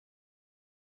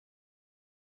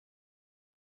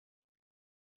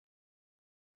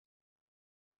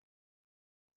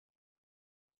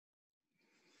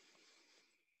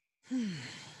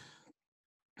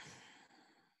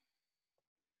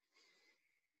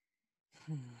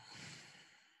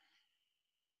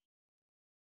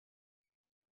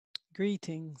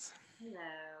Greetings. Hello.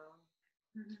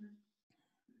 I'm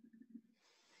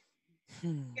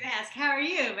Hmm. gonna ask, how are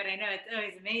you? But I know it's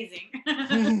always amazing.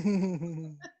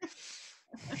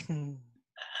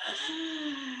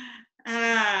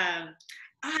 um,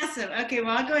 awesome. Okay,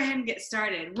 well, I'll go ahead and get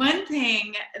started. One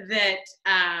thing that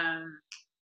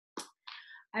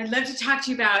I'd love to talk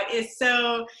to you about is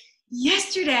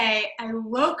yesterday I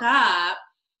woke up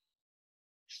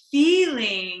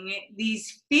feeling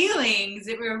these feelings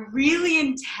that were really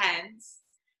intense.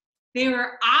 They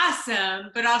were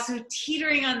awesome, but also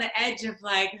teetering on the edge of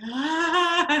like,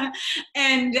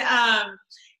 and as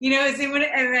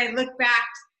I look back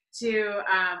to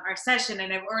our session,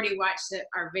 and I've already watched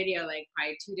our video like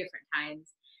probably 2 different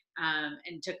times,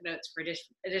 and took notes for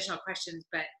additional questions.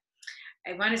 But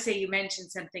I want to say you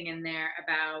mentioned something in there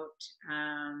about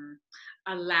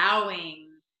allowing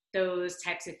those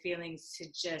types of feelings to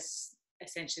just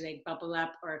essentially like bubble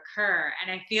up or occur. And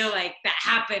I feel like that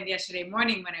happened yesterday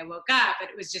morning when I woke up,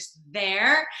 but it was just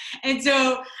there. And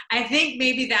so I think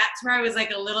maybe that's where I was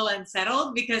like a little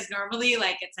unsettled, because normally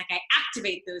like it's like I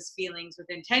activate those feelings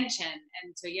with intention.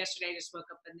 And so yesterday I just woke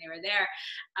up and they were there.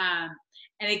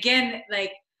 And again,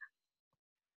 like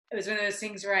it was one of those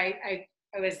things where I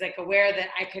was like aware that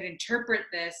I could interpret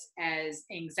this as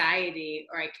anxiety,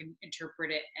 or I could interpret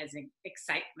it as an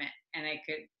excitement. And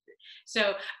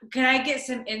so could I get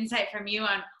some insight from you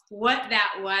on what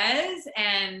that was,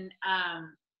 and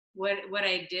what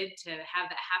I did to have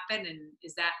that happen? And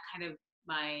is that kind of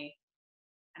my,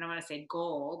 I don't want to say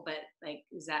goal, but like,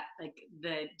 is that like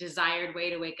the desired way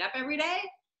to wake up every day?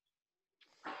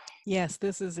 Yes,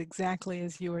 this is exactly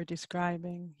as you are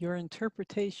describing. Your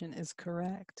interpretation is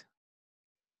correct.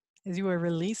 As you are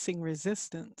releasing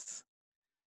resistance,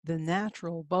 the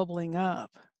natural bubbling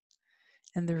up.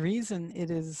 And the reason it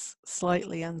is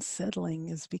slightly unsettling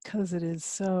is because it is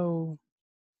so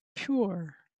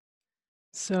pure,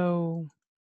 so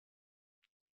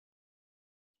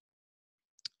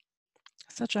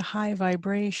such a high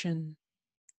vibration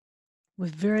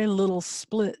with very little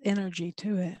split energy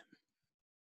to it.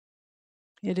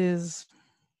 It is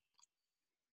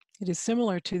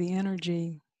similar to the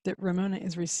energy that Ramona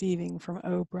is receiving from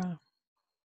Opra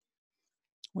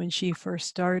when she first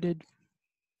started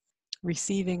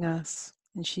receiving us,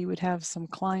 and she would have some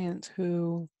clients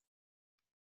who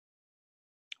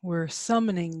were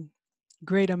summoning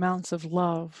great amounts of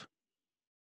love.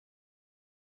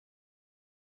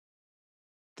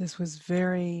 This was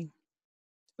very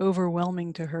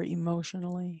overwhelming to her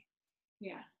emotionally.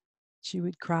 Yeah. She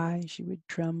would cry, she would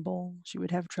tremble, she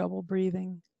would have trouble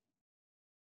breathing.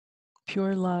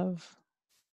 Pure love,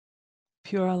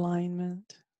 pure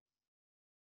alignment,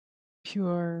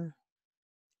 pure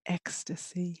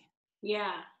ecstasy.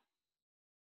 Yeah.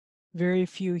 Very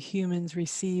few humans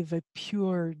receive a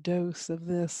pure dose of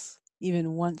this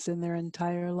even once in their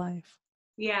entire life.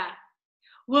 Yeah.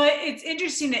 Well, it's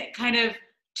interesting. It kind of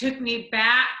took me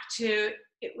back to,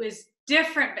 it was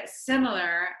different but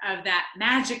similar, of that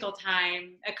magical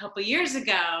time a couple years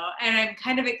ago. And I'm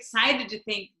kind of excited to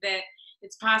think that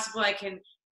it's possible I can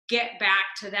get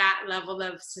back to that level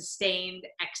of sustained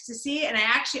ecstasy. And I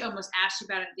actually almost asked you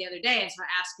about it the other day, and so I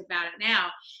ask about it now,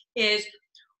 is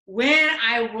when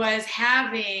I was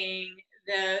having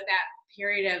that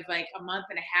period of like a month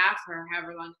and a half, or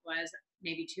however long it was,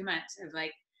 maybe 2 months of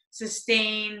like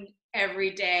sustained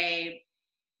every day,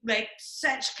 like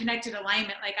such connected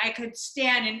alignment. Like I could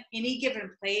stand in any given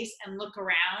place and look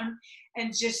around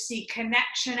and just see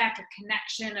connection after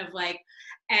connection of like,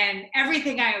 and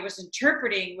everything I was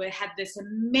interpreting had this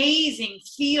amazing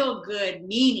feel good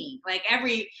meaning. Like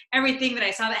everything that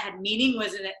I saw that had meaning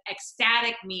was an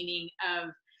ecstatic meaning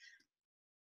of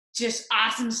just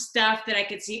awesome stuff that I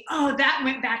could see. Oh, that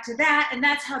went back to that, and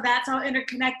that's how that's all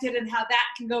interconnected, and how that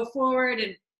can go forward.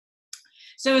 And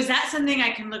so is that something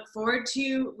I can look forward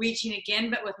to reaching again,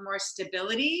 but with more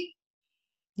stability?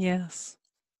 Yes,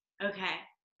 Okay,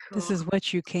 this cool. is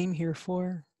what you came here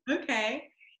for. Okay.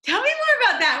 Tell me more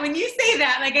about that. When you say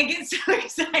that, like I get so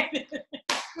excited.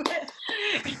 what,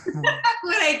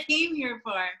 what I came here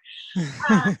for.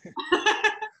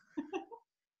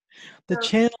 The So,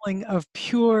 channeling of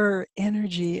pure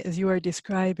energy, as you are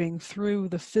describing, through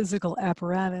the physical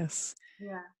apparatus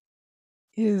yeah.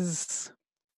 is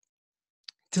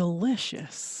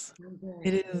delicious.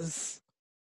 It Okay. is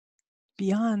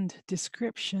beyond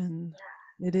description.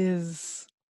 It is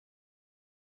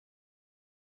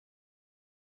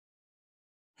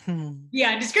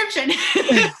beyond description.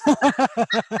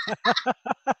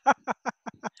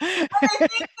 I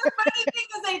think the funny thing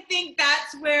is, I think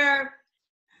that's where,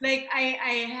 like,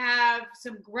 I have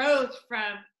some growth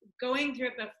from going through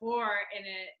it before in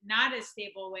a not as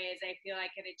stable way as I feel I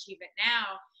can achieve it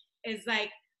now. Is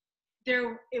like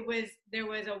there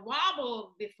was a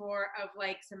wobble before of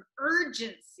like some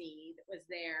urgency that was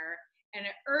there, and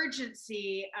an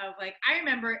urgency of like, I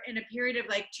remember in a period of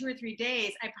like 2 or 3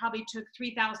 days I probably took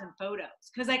 3,000 photos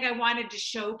because like I wanted to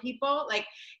show people, like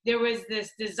there was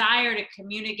this desire to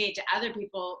communicate to other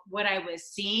people what I was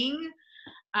seeing.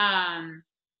 um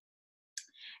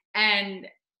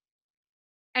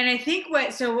and I think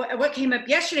what came up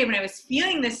yesterday when I was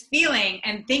feeling this feeling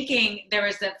and thinking there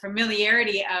was the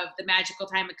familiarity of the magical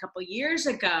time a couple years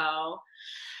ago,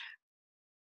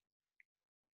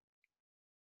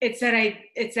 it's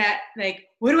that like,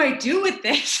 what do I do with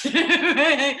this?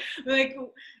 Like,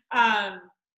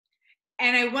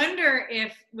 and I wonder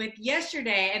if with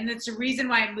yesterday, and that's the reason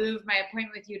why I moved my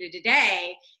appointment with you to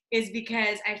today, is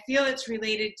because I feel it's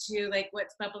related to like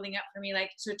what's bubbling up for me.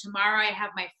 Like, so tomorrow I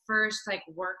have my first like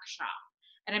workshop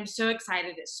and I'm so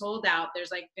excited. It's sold out.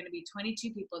 There's like going to be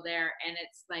 22 people there. And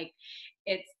it's like,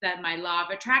 it's my law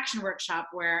of attraction workshop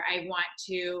where I want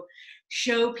to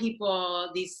show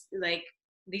people these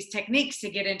techniques to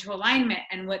get into alignment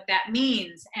and what that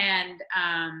means. And,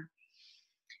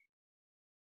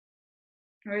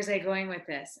 where was I going with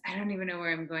this? I don't even know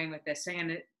where I'm going with this. So I'm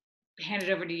going to hand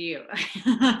it over to you.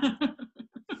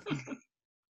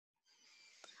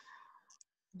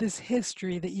 This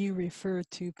history that you refer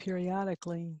to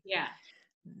periodically, Yeah.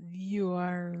 you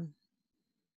are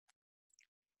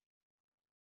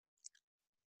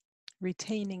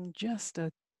retaining just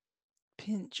a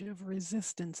pinch of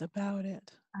resistance about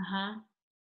it. Uh-huh.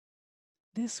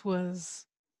 This was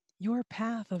your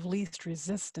path of least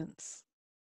resistance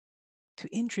to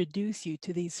introduce you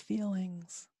to these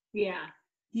feelings. Yeah.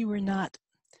 You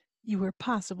were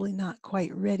possibly not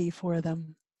quite ready for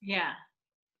them, Yeah.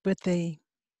 but they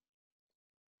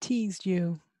teased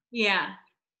you Yeah.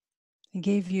 and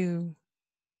gave you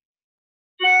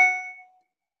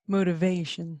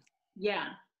motivation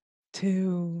Yeah.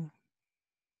 to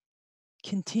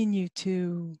continue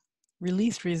to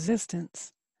release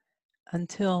resistance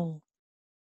until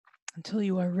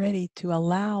you are ready to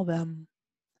allow them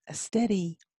a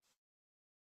steady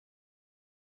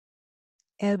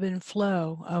ebb and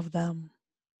flow of them.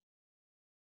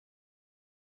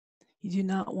 You do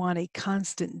not want a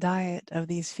constant diet of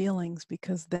these feelings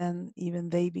because then even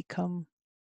they become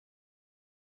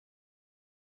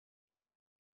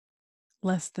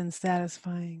less than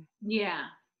satisfying. Yeah.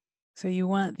 So you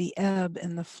want the ebb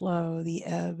and the flow, the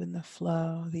ebb and the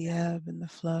flow, the ebb and the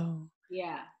flow.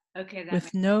 Yeah. Okay. That With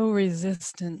makes no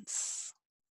resistance,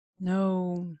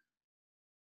 no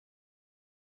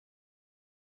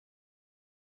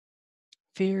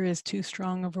fear is too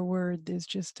strong of a word. There's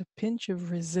just a pinch of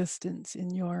resistance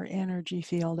in your energy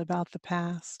field about the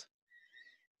past.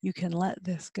 You can let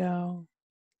this go.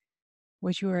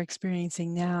 What you are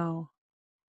experiencing now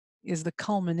is the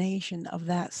culmination of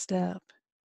that step.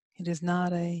 It is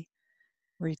not a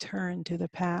return to the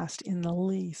past in the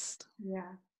least.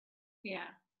 Yeah. Yeah.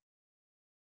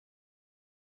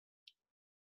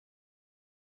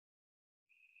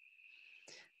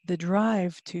 The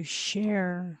drive to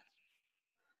share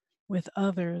with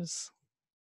others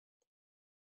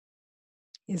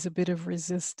is a bit of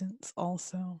resistance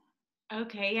also.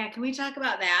 Okay. Yeah. Can we talk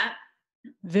about that?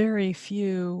 Very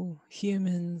few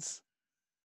humans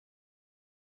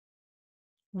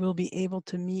will be able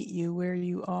to meet you where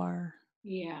you are.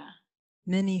 Yeah.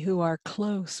 Many who are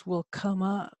close will come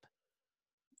up,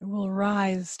 will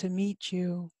rise to meet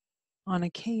you on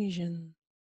occasion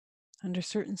under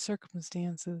certain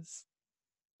circumstances.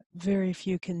 Very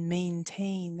few can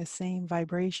maintain the same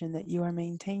vibration that you are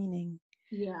maintaining.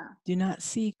 Yeah. Do not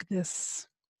seek this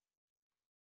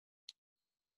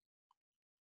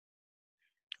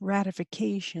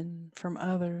ratification from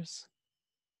others.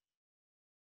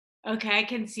 Okay. I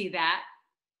can see that.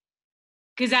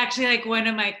 Because actually, like one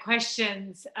of my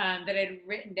questions that I'd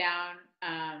written down,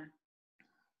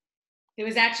 there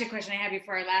was actually a question I had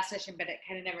before our last session, but it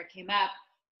kind of never came up.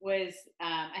 Was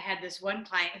I had this one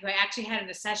client who I actually had in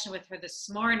a session with her this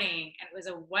morning, and it was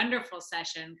a wonderful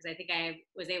session because I think I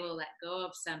was able to let go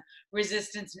of some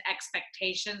resistance and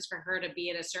expectations for her to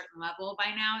be at a certain level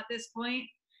by now at this point.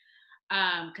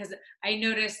 Because I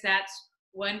noticed that's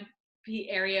one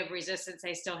area of resistance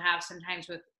I still have sometimes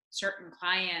with certain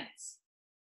clients.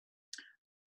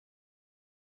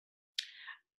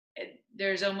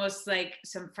 There's almost like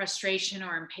some frustration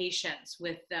or impatience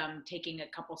with them taking a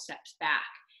couple steps back.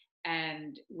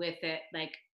 And with it,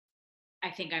 like, I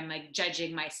think I'm like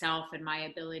judging myself and my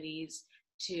abilities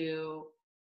to,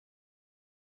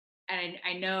 and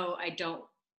I know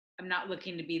I'm not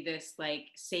looking to be this like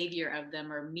savior of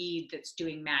them or me that's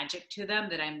doing magic to them,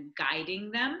 that I'm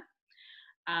guiding them.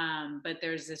 But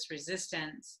there's this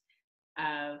resistance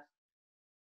of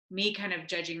me kind of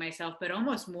judging myself, but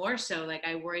almost more so like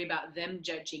I worry about them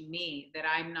judging me, that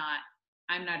I'm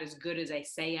not as good as I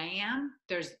say I am.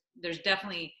 There's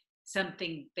definitely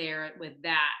something there with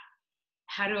that.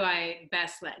 How do I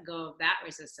best let go of that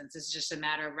resistance? It's just a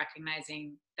matter of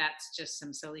recognizing that's just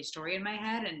some silly story in my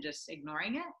head and just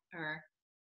ignoring it, or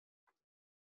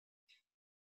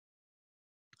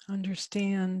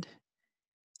Understand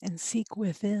and seek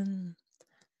within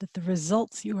that the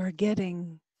results you are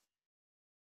getting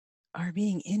are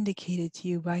being indicated to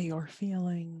you by your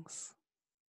feelings.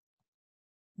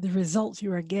 The results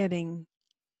you are getting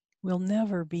will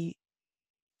never be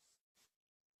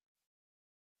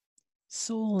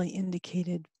solely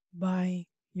indicated by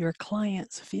your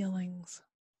client's feelings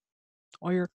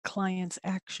or your client's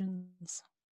actions.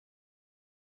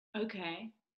 okay.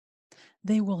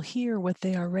 They will hear what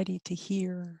they are ready to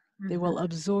hear. They will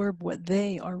absorb what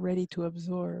they are ready to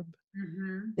absorb.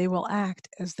 Mm-hmm. They will act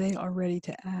as they are ready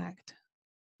to act.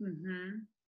 Mm-hmm.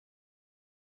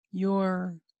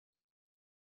 Your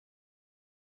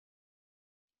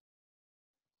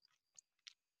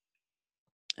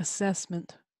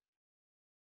assessment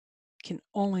can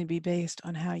only be based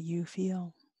on how you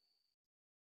feel.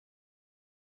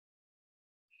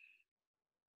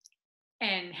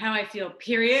 And how I feel,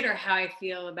 period, or how I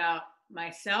feel about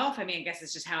myself. I mean, I guess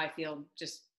it's just how I feel,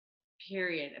 just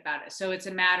period, about it. So it's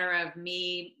a matter of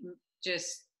me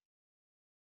just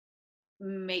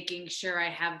making sure I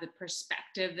have the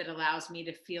perspective that allows me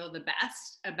to feel the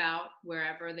best about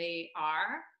wherever they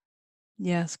are.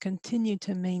 Yes, continue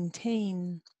to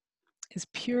maintain as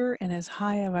pure and as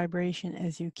high a vibration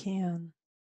as you can.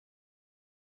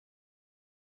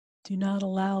 Do not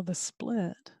allow the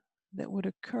split that would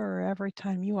occur every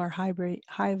time you are high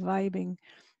vibing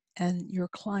and your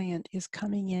client is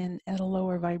coming in at a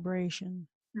lower vibration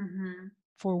Mm-hmm.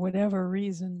 for whatever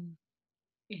reason.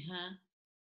 Uh-huh.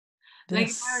 Like,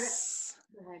 This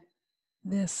go ahead.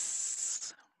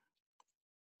 this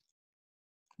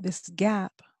this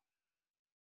gap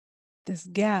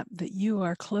that you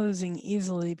are closing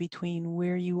easily between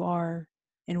where you are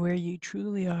and where you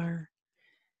truly are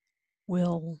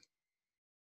will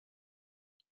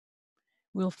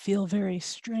feel very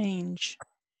strange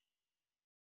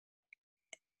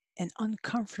and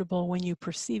uncomfortable when you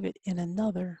perceive it in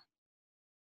another,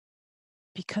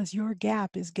 because your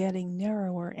gap is getting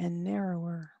narrower and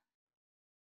narrower.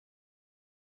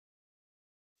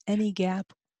 Any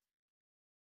gap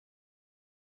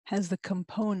has the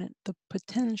component, the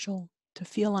potential to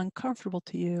feel uncomfortable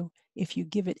to you if you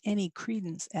give it any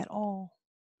credence at all.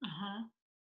 Uh-huh.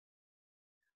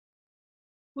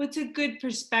 What's a good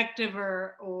perspective,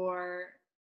 or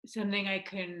something I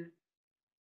can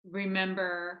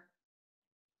remember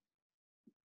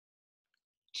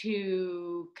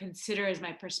to consider as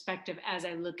my perspective as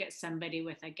I look at somebody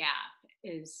with a gap?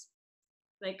 Is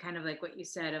like kind of like what you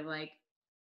said of like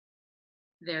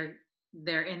they're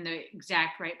in the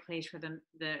exact right place for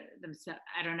themselves.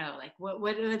 I don't know, like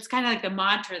what it's kind of like the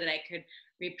mantra that I could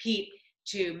repeat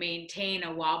to maintain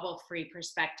a wobble free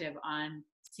perspective on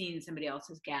seeing somebody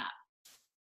else's gap.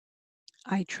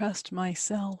 I trust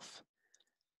myself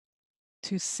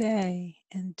to say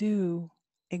and do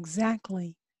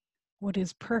exactly what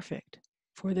is perfect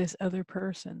for this other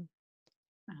person.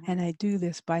 Uh-huh. And I do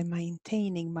this by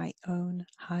maintaining my own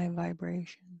high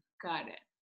vibration. Got it.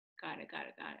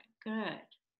 Good.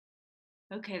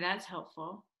 Okay, that's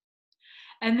helpful.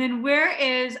 And then where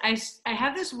is I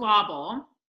have this wobble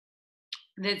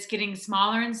that's getting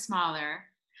smaller and smaller.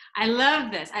 I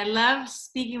love this. I love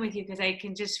speaking with you because I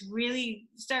can just really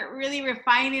start really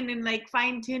refining and like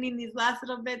fine tuning these last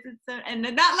little bits, and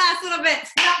not last little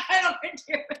bits, not final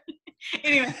frontier.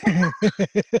 Anyway,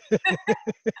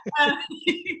 um,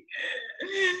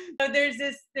 so there's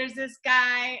this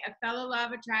guy, a fellow law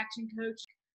of attraction coach,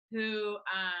 who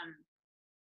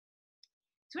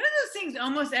it's one of those things.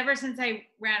 Almost ever since I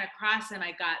ran across him,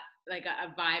 I got like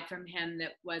a vibe from him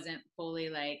that wasn't fully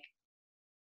like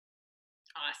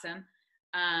awesome.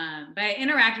 But I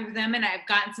interacted with him and I've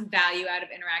gotten some value out of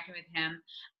interacting with him.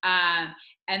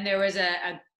 And there was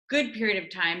a good period of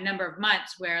time, number of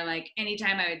months, where like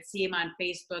anytime I would see him on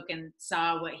Facebook and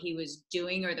saw what he was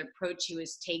doing or the approach he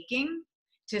was taking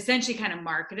to essentially kind of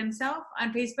market himself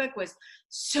on Facebook was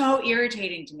so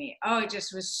irritating to me. Oh, it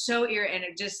just was so irritating.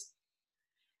 And it just,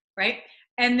 right.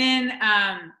 And then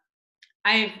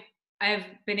I've I've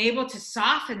been able to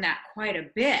soften that quite a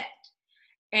bit,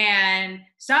 and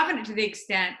soften it to the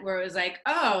extent where it was like,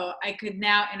 oh, I could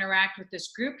now interact with this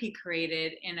group he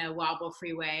created in a wobble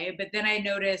free way. But then I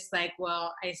noticed, like,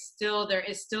 well, there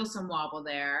is still some wobble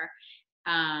there.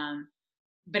 Um,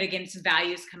 but again, some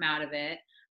values come out of it.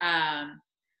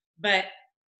 But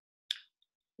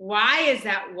why is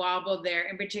that wobble there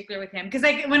in particular with him? Because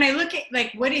like when I look at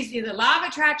like what he's the law of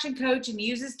attraction coach and he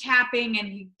uses tapping and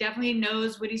he definitely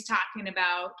knows what he's talking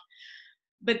about,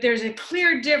 but there's a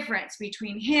clear difference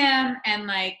between him and,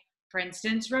 like, for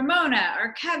instance, Ramona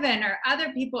or Kevin or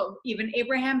other people, even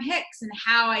Abraham Hicks, and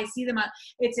how I see them.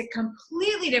 It's a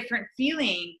completely different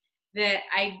feeling that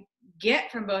I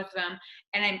get from both of them,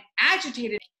 and I'm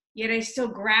agitated, yet I still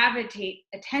gravitate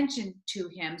attention to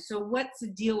him. So what's the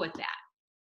deal with that?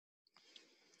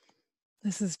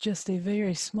 This is just a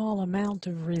very small amount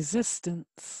of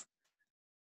resistance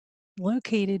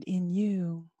located in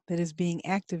you that is being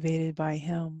activated by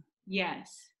him.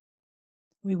 Yes.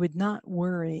 We would not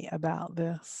worry about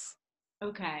this.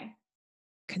 Okay.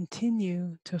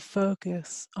 Continue to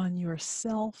focus on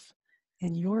yourself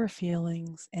and your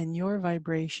feelings and your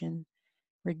vibration,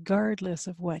 regardless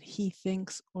of what he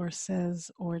thinks or says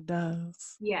or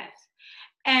does. Yes.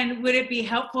 And would it be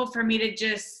helpful for me to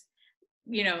just,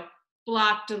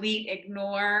 block, delete,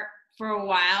 ignore for a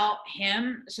while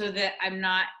him, so that I'm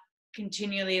not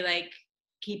continually like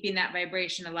keeping that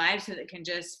vibration alive, so that it can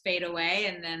just fade away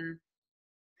and then.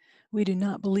 We do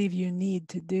not believe you need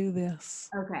to do this.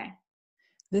 Okay.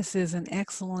 This is an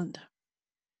excellent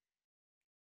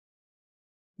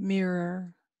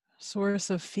mirror,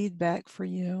 source of feedback for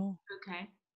you, Okay.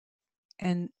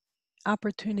 and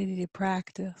opportunity to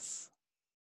practice.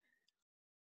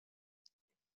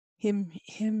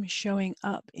 Him showing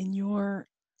up in your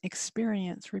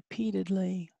experience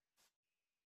repeatedly.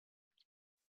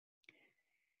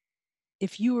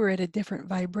 If you were at a different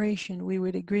vibration, we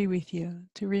would agree with you.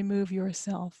 To remove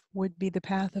yourself would be the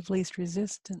path of least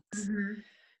resistance. Mm-hmm.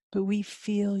 But we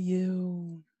feel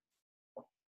you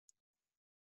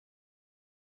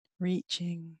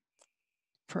reaching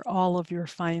for all of your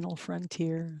final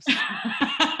frontiers.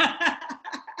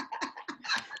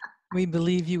 We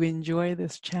believe you enjoy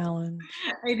this challenge.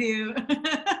 I do.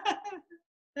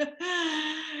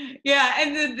 Yeah,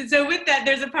 and so with that,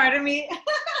 there's a part of me.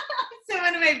 So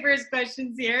one of my first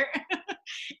questions here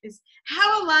is,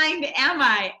 how aligned am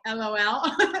I?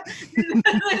 LOL.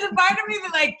 There's a part of me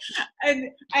that like, and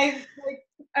I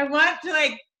want to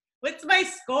like, what's my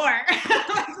score?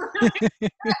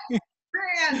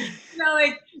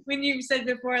 Like when you said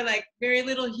before, like very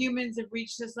little humans have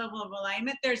reached this level of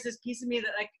alignment. There's this piece of me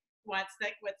that like wants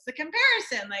like, what's the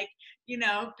comparison? Like,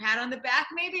 pat on the back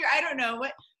maybe, or I don't know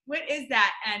what is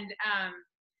that? And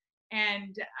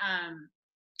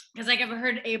because like I've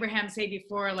heard Abraham say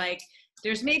before, like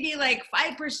there's maybe like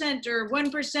 5% or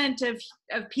 1%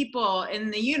 of people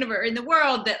in the universe, in the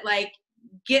world, that like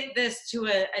get this to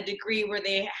a degree where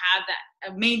they have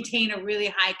that, maintain a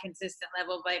really high consistent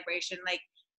level of vibration. Like,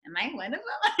 am I one of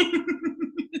them?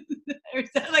 Or is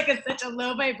that like such a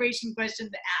low vibration question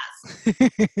to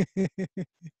ask?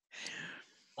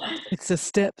 It's a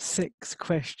step 6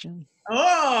 question.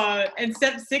 Oh, and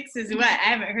step 6 is what? I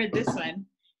haven't heard this one.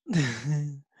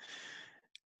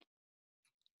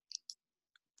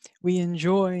 We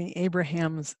enjoy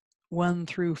Abraham's 1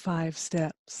 through 5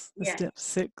 steps. The Yeah. step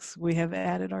 6 we have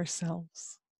added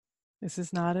ourselves. This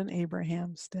is not an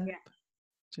Abraham step,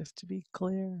 just to be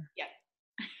clear. Yeah.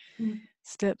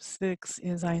 Step 6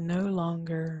 is I no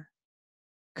longer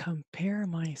compare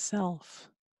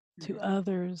myself to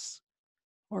others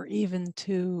or even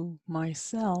to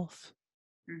myself.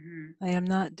 I am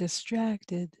not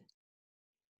distracted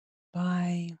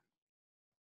by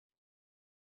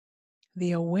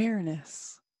the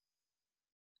awareness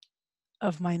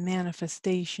of my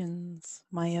manifestations,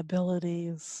 my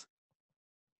abilities,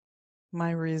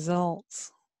 my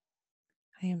results.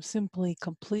 I am simply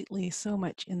completely so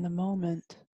much in the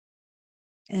moment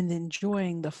and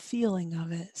enjoying the feeling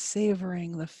of it,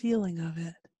 savoring the feeling of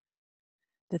it,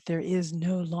 that there is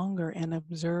no longer an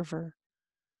observer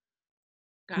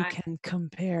who can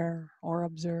compare or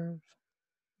observe.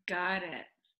 Got it.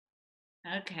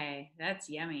 Okay, that's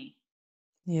yummy.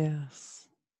 Yes.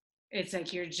 It's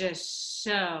like you're just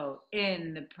so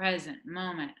in the present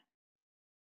moment.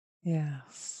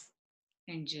 Yes.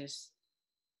 And just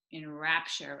in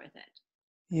rapture with it.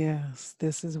 Yes,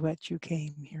 this is what you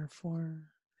came here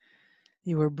for.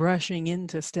 You were brushing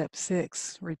into step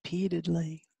 6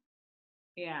 repeatedly.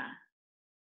 Yeah.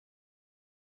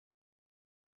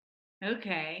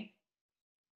 Okay.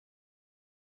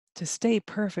 to stay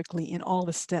perfectly in all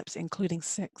the steps, including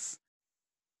 6,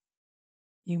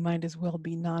 you might as well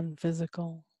be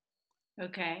non-physical.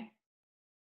 Okay.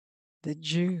 The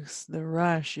juice, the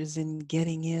rush is in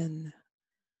getting in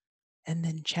and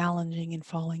then challenging and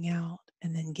falling out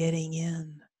and then getting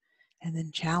in and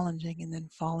then challenging and then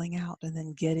falling out and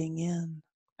then getting in.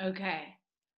 Okay.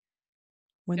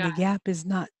 When the gap is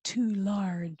not too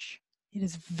large, it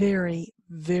is very,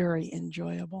 very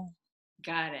enjoyable.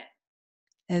 Got it.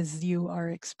 As you are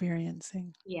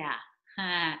experiencing. Yeah.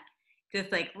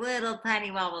 Just like little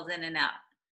tiny wobbles in and out.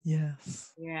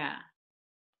 Yes. Yeah.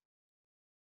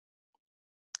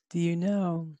 Do you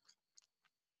know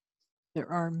there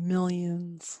are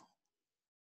millions,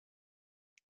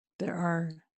 there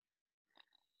are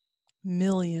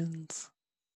millions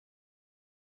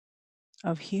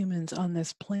of humans on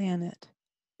this planet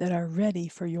that are ready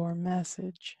for your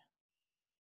message?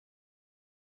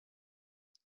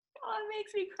 Oh, it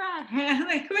makes me cry. I'm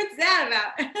like, what's that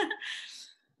about?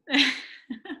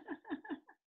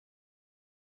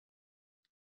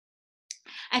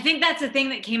 I think that's the thing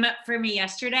that came up for me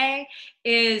yesterday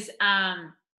is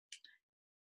and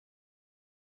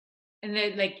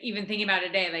then like even thinking about it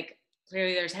today, like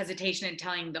clearly there's hesitation in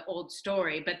telling the old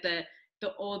story, but the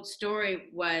old story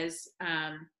was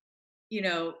you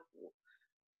know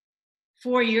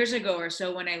 4 years ago or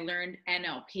so when I learned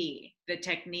NLP, the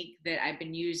technique that I've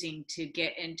been using to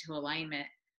get into alignment,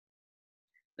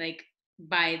 like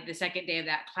by the second day of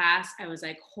that class, I was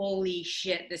like, holy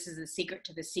shit, this is the secret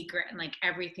to the secret. And like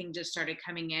everything just started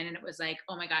coming in. And it was like,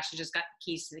 oh my gosh, I just got the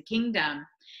keys to the kingdom.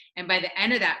 And by the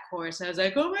end of that course, I was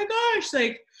like, oh my gosh,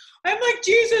 like I'm like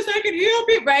Jesus, I can heal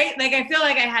people, right? Like I feel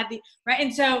like I had the right.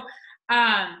 And so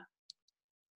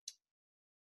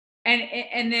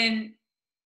and then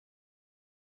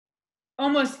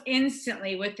almost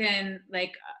instantly within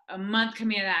like a month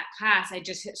coming out of that class, I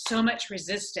just hit so much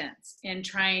resistance in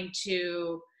trying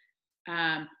to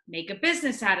make a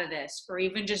business out of this or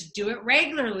even just do it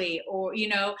regularly or,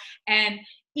 and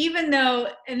even though,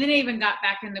 and then I even got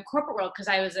back in the corporate world because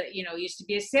I was, used to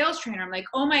be a sales trainer. I'm like,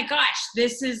 oh my gosh,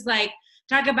 this is like,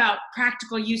 talk about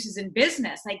practical uses in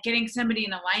business, like getting somebody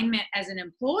in alignment as an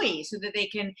employee so that they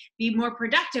can be more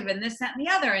productive and this, that, and the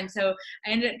other. And so I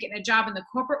ended up getting a job in the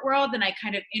corporate world and I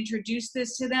kind of introduced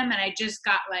this to them. And I just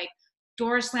got like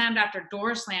door slammed after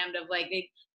door slammed of like, they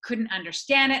couldn't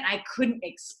understand it. I couldn't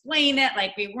explain it.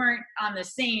 Like we weren't on the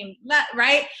same,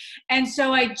 right? And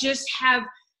so I just have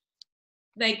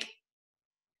like,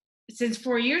 since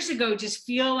 4 years ago, just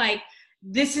feel like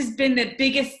this has been the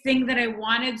biggest thing that I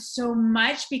wanted so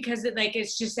much because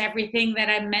it's just everything that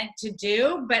I meant to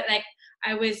do. But like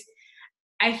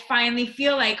I finally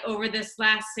feel like over this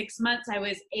last 6 months, I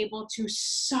was able to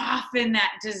soften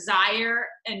that desire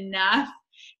enough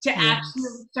to actually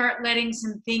start letting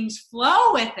some things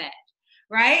flow with it.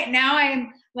 Right now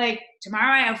I'm like,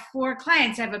 tomorrow I have 4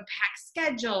 clients, I have a packed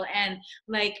schedule and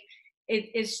like,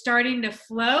 it is starting to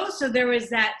flow. So there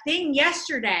was that thing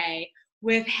yesterday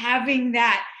with having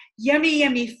that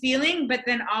yummy feeling, but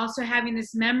then also having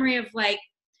this memory of like,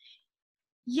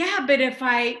 yeah, but if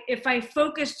I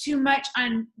focus too much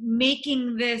on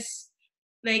making this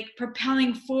like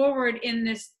propelling forward in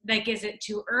this, like, is it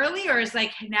too early? Or is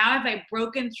like, now have I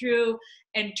broken through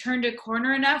and turned a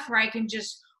corner enough where I can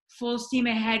just full steam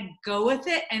ahead, go with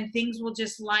it and things will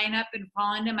just line up and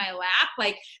fall into my lap?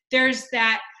 Like there's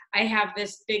that, I have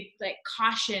this big like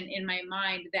caution in my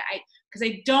mind that because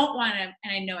I don't want to,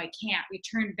 and I know I can't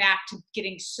return back to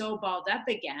getting so balled up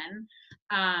again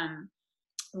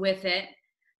with it.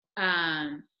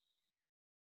 But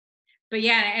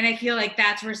yeah, and I feel like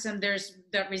that's where there's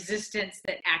the resistance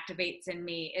that activates in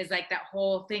me is like that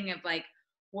whole thing of like,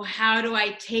 well, how do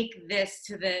I take this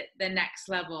to the next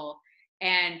level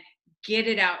and get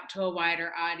it out to a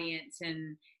wider audience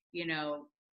and,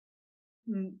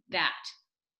 that.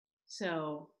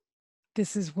 So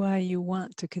this is why you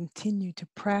want to continue to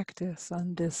practice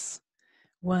on this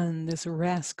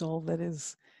rascal that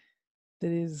is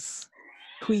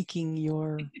tweaking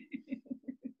your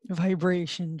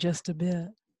vibration just a bit.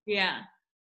 Yeah.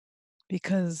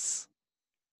 Because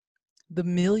the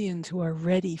millions who are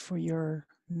ready for your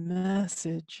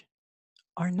message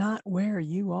are not where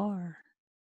you are.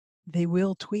 They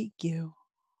will tweak you,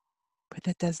 but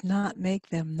that does not make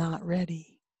them not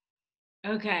ready.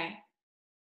 Okay,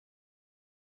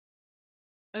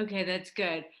 that's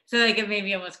good. So like it made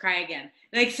me almost cry again.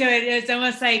 Like, so it's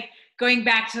almost like going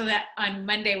back to that on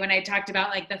Monday when I talked about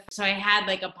like so I had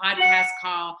like a podcast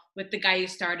call with the guy who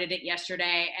started it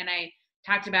yesterday. And I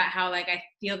talked about how like, I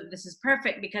feel that this is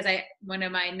perfect because one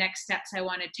of my next steps I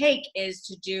want to take is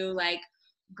to do like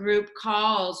group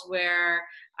calls where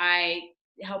I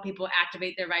help people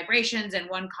activate their vibrations, and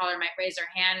one caller might raise their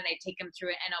hand and I take them through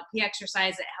an NLP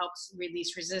exercise that helps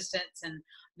release resistance and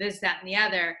this, that, and the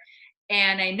other.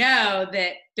 And I know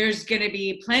that there's going to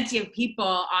be plenty of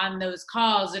people on those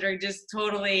calls that are just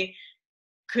totally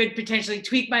could potentially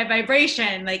tweak my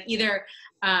vibration, like either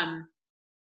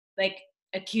like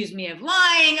accuse me of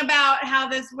lying about how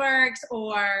this works,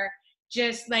 or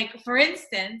just like, for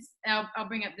instance, I'll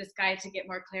bring up this guy to get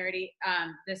more clarity.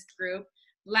 This group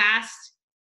last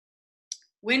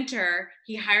winter,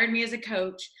 he hired me as a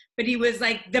coach, but he was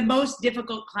like the most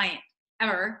difficult client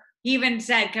ever. He even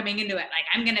said coming into it, like,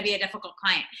 I'm going to be a difficult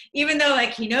client, even though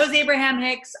like he knows Abraham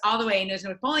Hicks all the way. He knows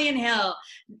Napoleon Hill,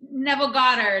 Neville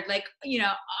Goddard, like, you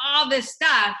know, all this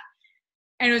stuff.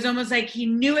 And it was almost like he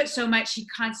knew it so much, he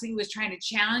constantly was trying to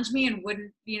challenge me and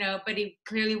wouldn't, you know, but he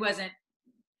clearly wasn't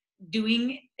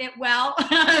doing it well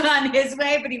on his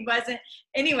way, but he wasn't.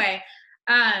 Anyway,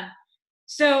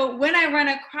 so when I run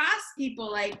across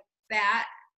people like that,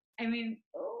 I mean,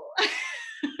 oh.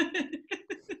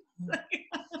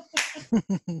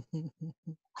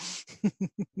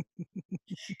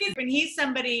 He's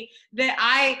somebody that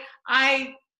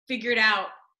I figured out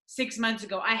 6 months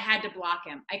ago. I had to block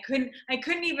him. I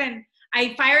couldn't even,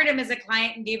 I fired him as a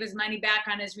client and gave his money back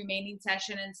on his remaining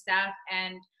session and stuff.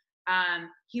 And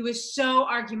he was so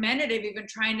argumentative, even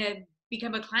trying to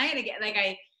become a client again. Like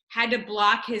I had to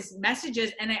block his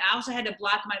messages, and I also had to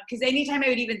block him because anytime I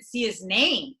would even see his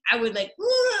name, I would like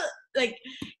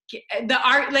the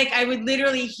art, like I would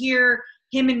literally hear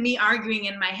him and me arguing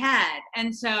in my head.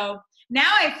 And so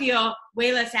now I feel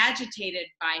way less agitated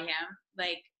by him.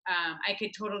 Like I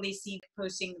could totally see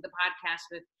posting the podcast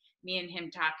with me and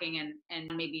him talking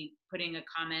and maybe putting a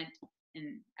comment,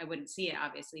 and I wouldn't see it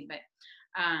obviously, but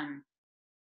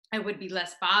I would be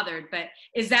less bothered. But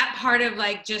is that part of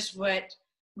like just what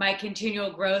my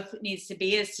continual growth needs to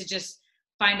be, is to just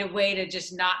find a way to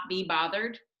just not be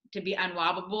bothered, to be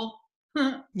unwobbable?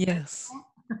 Yes.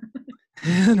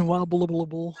 And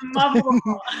wobble.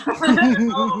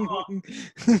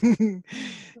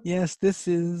 Yes, this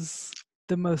is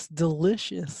the most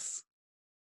delicious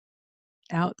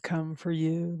outcome for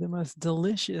you, the most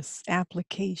delicious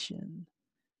application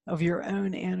of your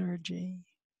own energy.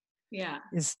 Yeah.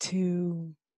 Is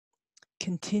to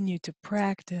continue to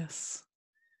practice,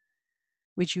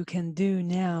 which you can do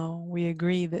now. We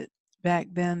agree that back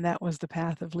then that was the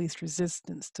path of least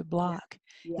resistance to block.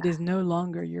 Yeah. It is no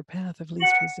longer your path of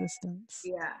least resistance.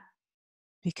 Yeah.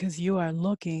 Because you are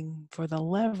looking for the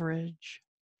leverage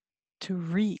to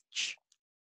reach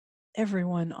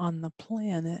everyone on the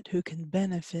planet who can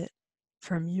benefit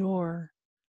from your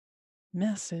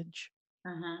message,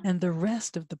 and the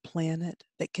rest of the planet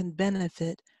that can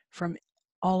benefit from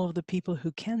all of the people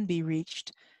who can be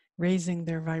reached, raising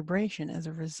their vibration as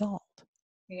a result.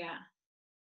 Yeah.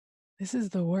 This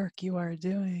is the work you are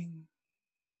doing.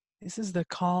 This is the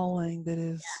calling that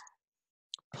is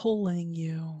pulling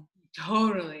you.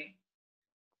 Totally.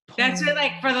 That's what,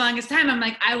 like, for the longest time, I'm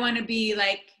like, I want to be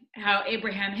like how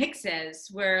Abraham Hicks is,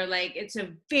 where like it's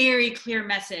a very clear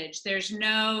message. There's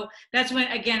no, that's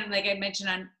when, again, like I mentioned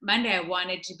on Monday, I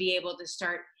wanted to be able to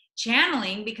start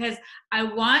channeling because I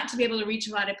want to be able to reach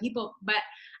a lot of people, but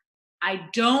I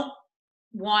don't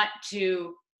want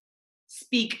to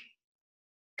speak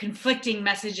conflicting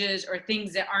messages or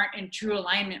things that aren't in true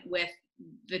alignment with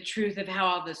the truth of how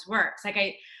all this works. I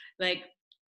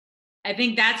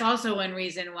think that's also one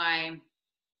reason why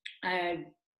I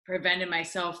prevented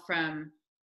myself from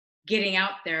getting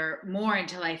out there more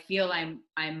until I feel I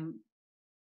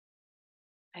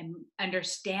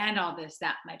understand all this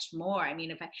that much more. I mean,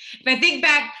 if I think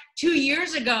back 2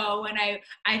 years ago when I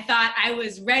thought I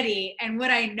was ready, and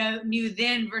what I knew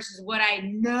then versus what I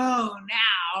know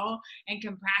now and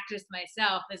can practice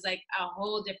myself is like a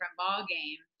whole different ball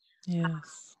game.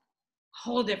 Yes.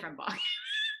 Whole different ball game.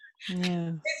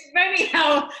 Yeah. It's funny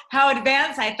how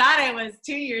advanced I thought I was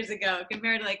 2 years ago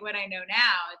compared to like what I know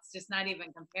now. It's just not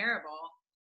even comparable.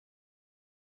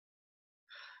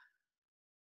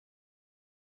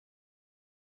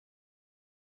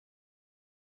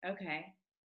 Okay.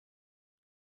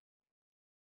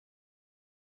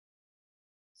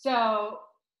 So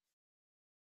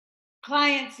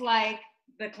clients like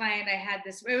the client I had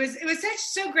this, it was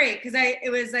so great because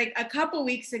it was like a couple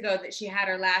weeks ago that she had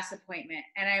her last appointment.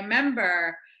 And I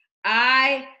remember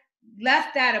I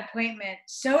left that appointment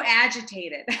so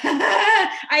agitated.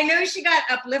 I know she got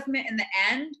upliftment in the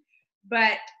end,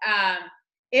 but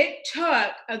it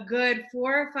took a good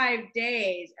 4 or 5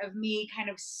 days of me kind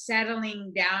of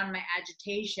settling down my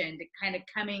agitation to kind of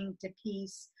coming to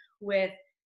peace with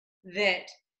that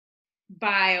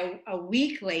by a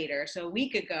week later, so a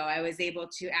week ago, I was able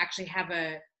to actually have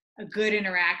a good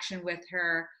interaction with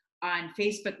her on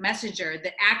Facebook Messenger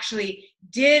that actually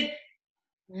did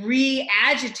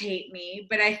re-agitate me,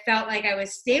 but I felt like I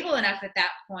was stable enough at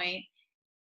that point.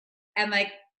 And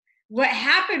like what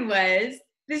happened was,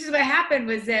 this is what happened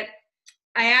was that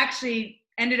I actually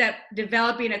ended up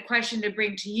developing a question to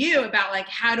bring to you about like,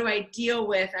 how do I deal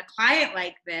with a client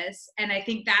like this? And I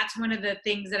think that's one of the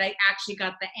things that I actually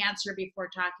got the answer before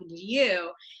talking to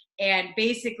you. And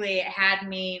basically it had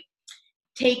me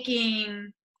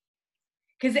taking,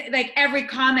 because like every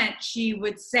comment she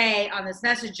would say on this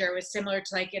messenger was similar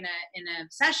to like in a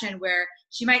session where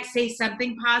she might say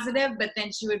something positive, but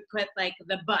then she would put like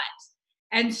the but.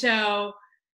 And so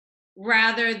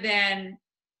rather than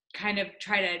kind of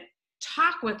try to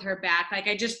talk with her back, like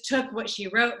I just took what she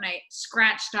wrote and I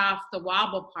scratched off the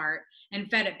wobble part and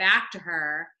fed it back to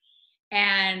her,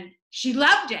 and she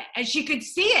loved it and she could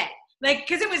see it, like,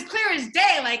 because it was clear as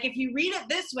day, like if you read it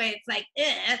this way it's like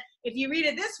if you read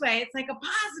it this way it's like a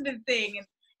positive thing.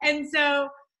 And so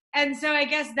I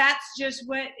guess that's just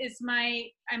what is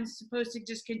I'm supposed to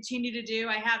just continue to do.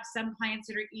 I have some clients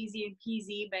that are easy and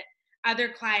peasy, but other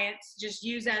clients just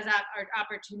use as an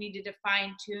opportunity to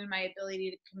fine tune my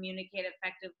ability to communicate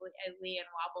effectively and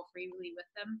wobble freely with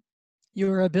them.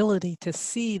 Your ability to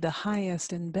see the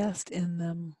highest and best in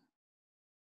them.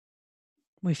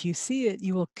 If you see it,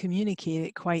 you will communicate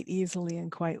it quite easily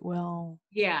and quite well.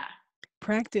 Yeah.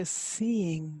 Practice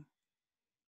seeing.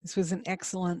 This was an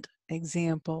excellent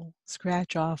example.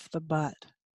 Scratch off the butt.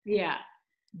 Yeah.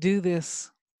 Do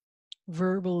this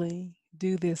verbally.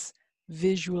 Do this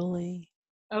visually.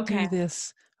 Okay. Do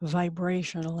this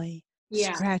vibrationally.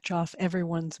 Yeah. Scratch off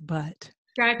everyone's butt.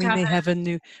 Scratch We off. may have a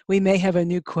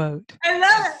new quote. I love it.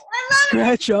 I love it.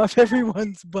 Scratch off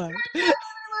everyone's butt. Everyone's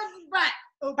butt.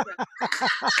 Oprah.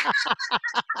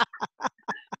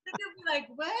 They'll be like,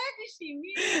 what does she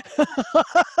mean?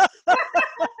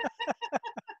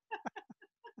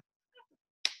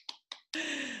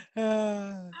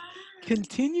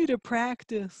 Continue to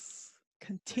practice.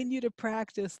 Continue to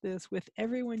practice this with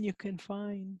everyone you can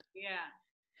find. Yeah.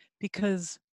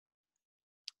 Because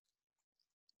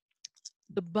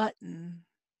the button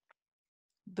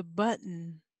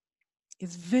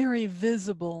is very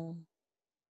visible,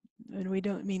 and we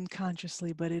don't mean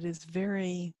consciously, but it is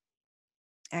very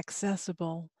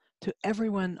accessible to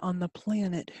everyone on the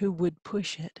planet who would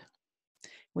push it.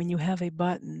 When you have a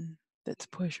button that's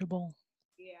pushable,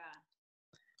 Yeah.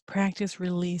 practice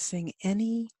releasing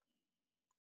any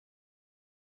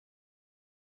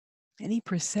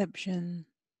perception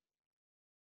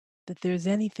that there's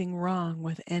anything wrong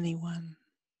with anyone.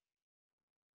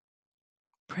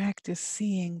 Practice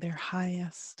seeing their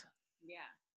highest.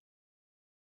 Yeah.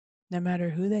 No matter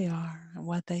who they are and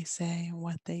what they say and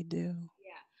what they do.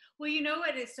 Yeah. Well, you know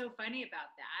what is so funny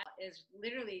about that is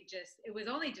literally it was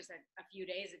only just a few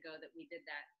days ago that we did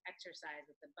that exercise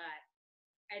with the butt.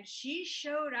 And she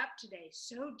showed up today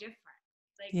so different.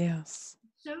 Like, Yes.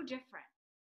 so different.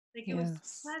 Like it was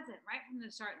Yes. pleasant right from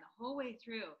the start and the whole way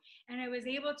through. And I was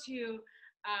able to,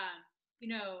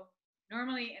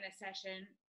 normally in a session,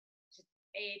 to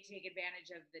take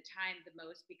advantage of the time the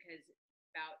most because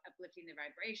about uplifting the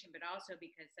vibration, but also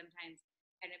because sometimes,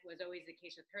 and it was always the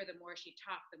case with her, the more she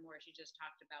talked, the more she just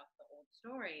talked about the old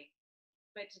story.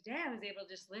 But today I was able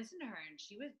to just listen to her, and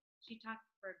she talked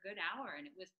for a good hour, and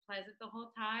it was pleasant the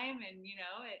whole time, and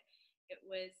it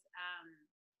was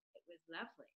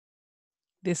lovely.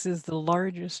 This is the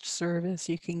largest service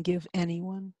you can give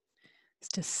anyone, is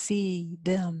to see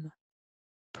them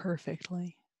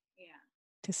perfectly. Yeah.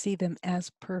 To see them as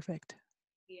perfect.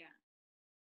 Yeah.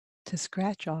 To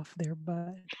scratch off their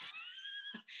butt.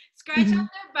 Scratch off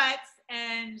their butts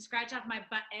and scratch off my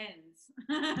butt ends.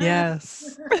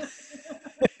 Yes.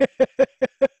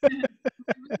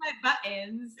 My butt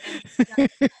ends.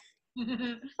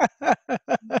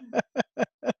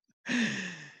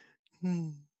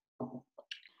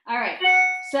 All right.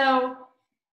 So,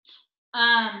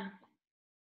 I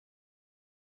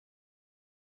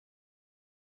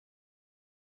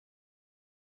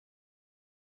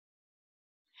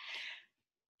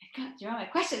got through all my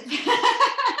questions.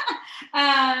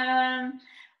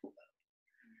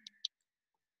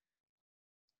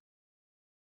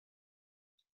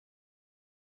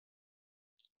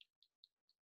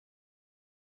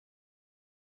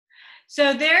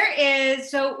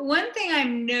 So one thing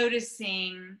I'm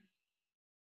noticing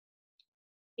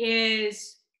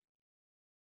is,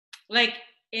 like,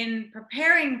 in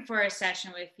preparing for a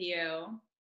session with you,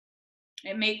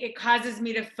 it causes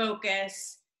me to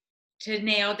focus to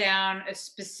nail down a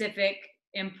specific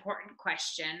important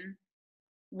question.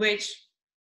 which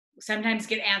sometimes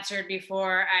get answered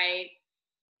before I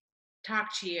talk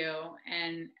to you,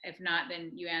 and if not,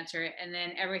 then you answer it, and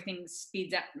then everything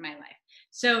speeds up in my life.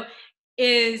 So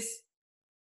is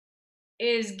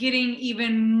getting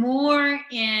even more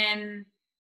in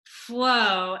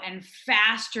flow and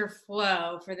faster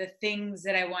flow for the things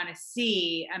that I want to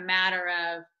see a matter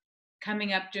of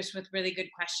coming up just with really good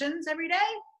questions every day?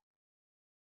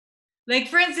 Like,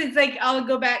 for instance, like I'll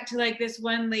go back to like this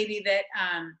one lady that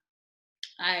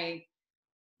I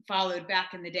followed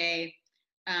back in the day.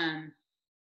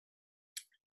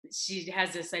 She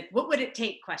has this like, what would it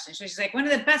take question. So she's like, one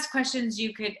of the best questions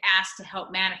you could ask to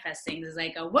help manifest things is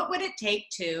like, what would it take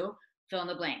to fill in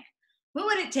the blank? What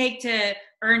would it take to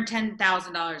earn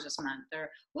 $10,000 this month? Or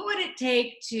what would it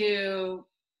take to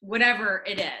whatever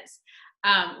it is?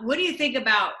 What do you think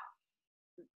about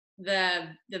the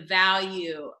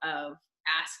value of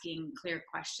asking clear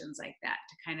questions like that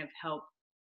to kind of help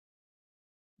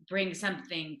bring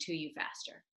something to you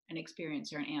faster, an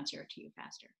experience or an answer to you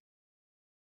faster?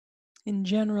 In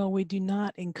general, we do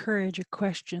not encourage a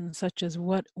question such as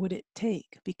 "What would it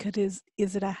take?" because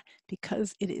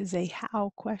it is a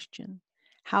how question.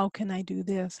 How can I do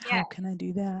this? Yeah. How can I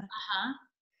do that?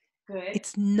 Good.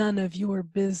 It's none of your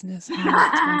business how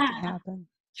it's going to happen.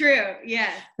 True.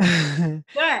 Yes.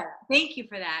 Good. Thank you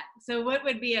for that. So what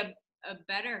would be a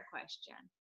better question?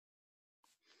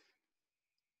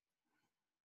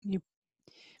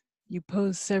 You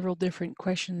pose several different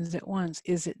questions at once.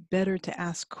 Is it better to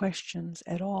ask questions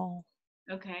at all?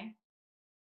 Okay.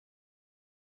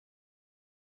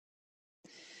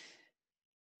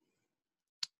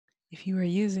 If you are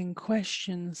using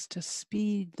questions to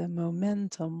speed the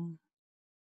momentum,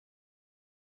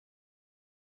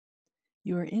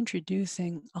 you are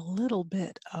introducing a little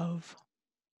bit of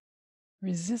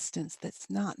resistance that's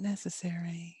not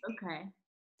necessary. Okay.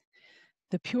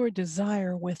 The pure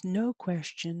desire with no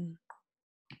question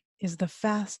is the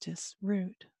fastest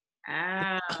route,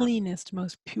 the cleanest,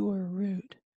 most pure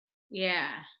route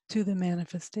to the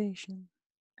manifestation.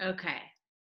 Okay.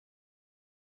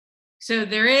 So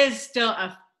there is still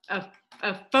a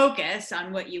focus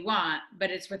on what you want,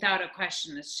 but it's without a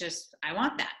question. It's just, I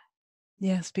want that.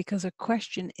 Yes, because a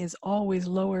question is always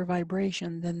lower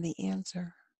vibration than the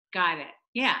answer. Got it.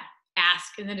 Yeah.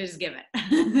 Ask and then just give it.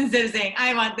 Instead of saying,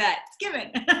 I want that, it's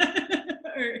given.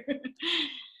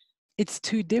 It's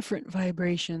two different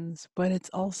vibrations, but it's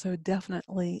also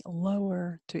definitely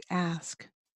lower to ask.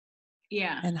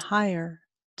 Yeah. And higher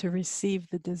to receive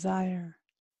the desire.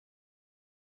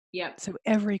 Yep. So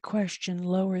every question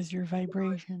lowers your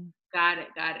vibration. Got it.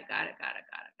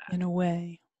 In a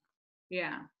way.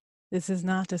 Yeah. This is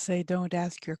not to say don't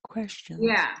ask your questions.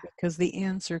 Yeah. Because the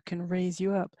answer can raise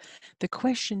you up. The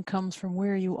question comes from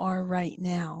where you are right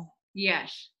now.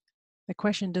 Yes. The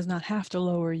question does not have to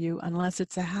lower you unless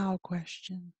it's a how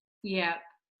question. Yeah.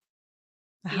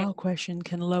 A how question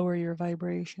can lower your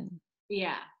vibration.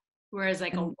 Yeah. Whereas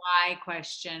like a why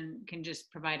question can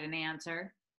just provide an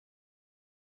answer.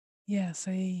 Yes,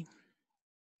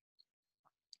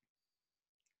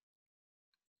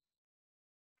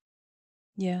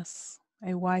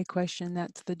 a why question,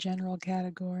 that's the general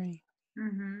category.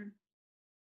 Mm-hmm.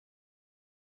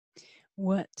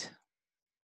 What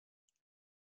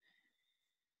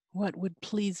would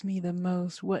please me the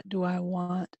most? What do I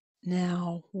want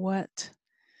now? What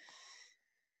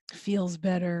feels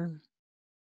better?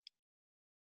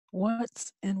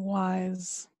 What's and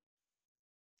why's,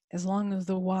 as long as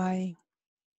the why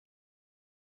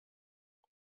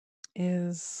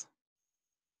is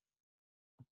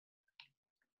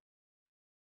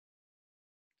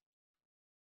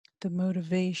the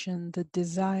motivation, the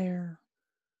desire,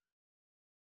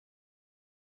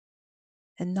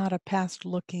 and not a past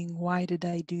looking, why did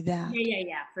I do that?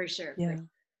 Yeah, for sure. Yeah,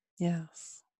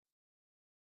 yes.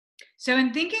 So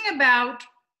in thinking about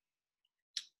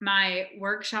my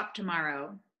workshop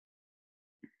tomorrow,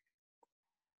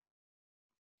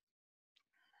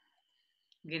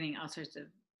 I'm getting all sorts of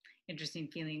interesting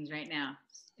feelings right now.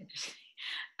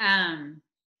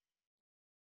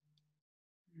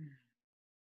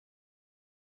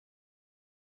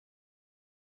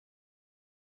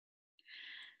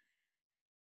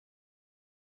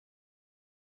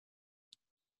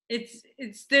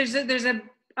 There's a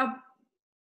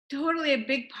totally a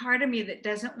big part of me that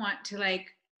doesn't want to like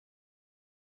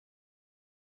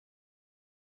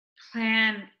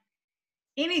plan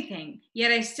anything,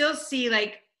 yet I still see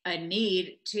like a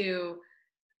need to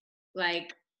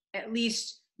like at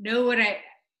least know what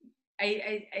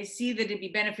I see that it'd be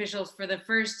beneficial for the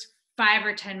first 5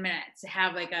 or 10 minutes to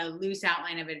have like a loose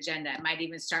outline of an agenda. It might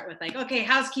even start with like, okay,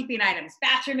 housekeeping items,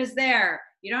 bathroom is there.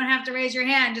 You don't have to raise your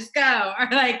hand, just go. Or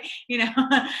like,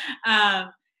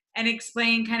 and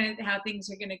explain kind of how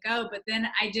things are going to go. But then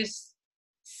I just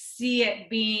see it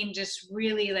being just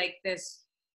really like this,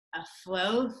 a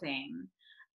flow thing.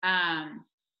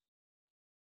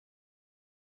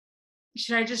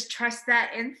 Should I just trust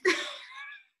that instinct?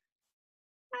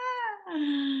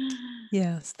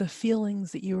 Yes, the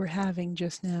feelings that you were having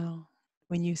just now,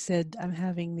 when you said, I'm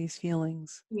having these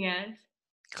feelings, Yes.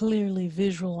 clearly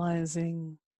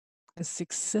visualizing the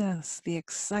success, the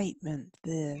excitement,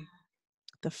 the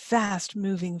fast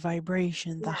moving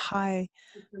vibration, the Yeah. high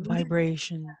It's the release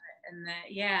vibration. and the,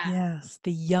 yeah. Yes,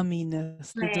 the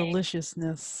yumminess, the Play.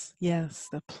 deliciousness. Yes,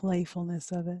 the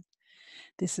playfulness of it.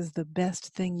 This is the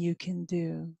best thing you can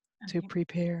do to Okay.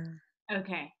 prepare.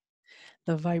 Okay.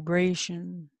 The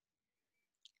vibration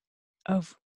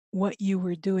of what you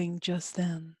were doing just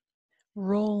then,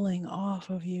 rolling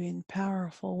off of you in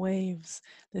powerful waves.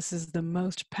 This is the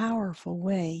most powerful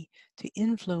way to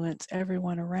influence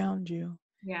everyone around you.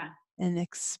 Yeah. And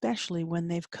especially when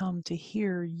they've come to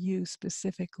hear you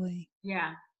specifically,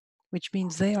 Yeah. which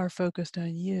means they are focused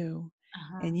on you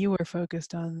Uh-huh. and you are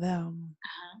focused on them.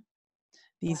 Uh-huh.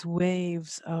 These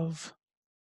waves of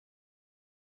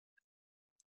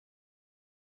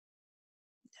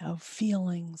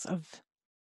feelings, of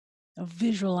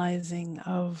visualizing,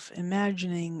 of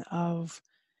imagining, of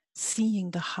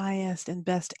seeing the highest and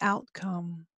best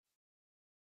outcome.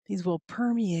 These will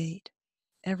permeate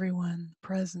everyone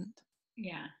present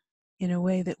Yeah. in a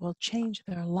way that will change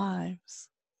their lives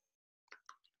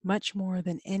much more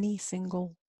than any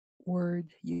single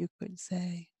word you could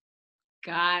say.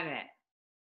 Got it.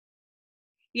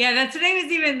 Yeah, that's what I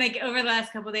was even like over the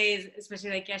last couple of days, especially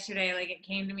like yesterday, like it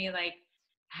came to me like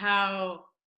how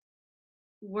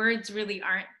words really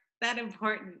aren't that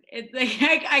important. It's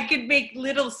like I could make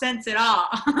little sense at all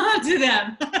to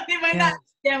them. They might not Yes,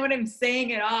 understand what I'm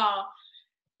saying at all,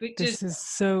 but just this is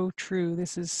so true.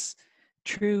 This is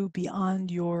true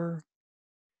beyond your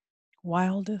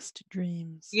wildest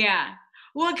dreams. yeah.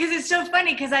 Well, because it's so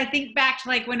funny because I think back to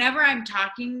like whenever I'm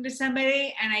talking to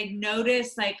somebody and I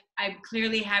notice like I'm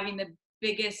clearly having the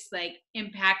biggest like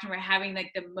impact and we're having like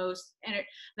the most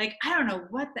like I don't know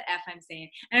what the F I'm saying.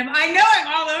 And I know I'm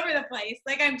all over the place.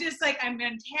 Like I'm just like I'm on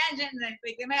tangent and like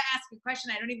they might ask a question.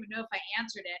 I don't even know if I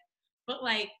answered it. But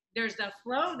like there's the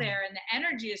flow there and the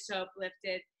energy is so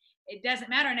uplifted. It doesn't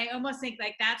matter. And I almost think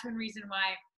like that's one reason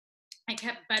why I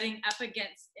kept butting up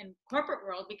against in corporate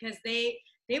world because they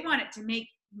want it to make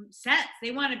sense.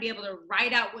 They want to be able to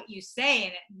write out what you say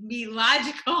and it be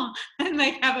logical and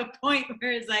like have a point.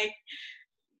 Whereas like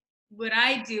what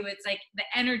I do, it's like the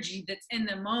energy that's in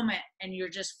the moment and you're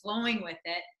just flowing with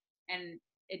it. And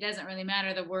it doesn't really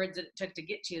matter the words that it took to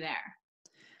get you there.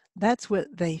 That's what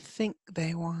they think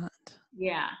they want.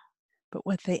 Yeah. But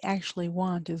what they actually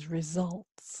want is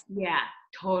results. Yeah.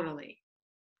 Totally.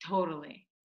 Totally.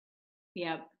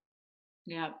 Yep.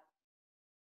 Yep.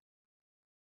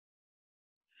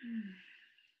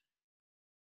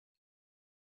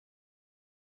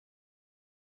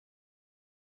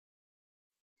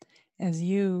 As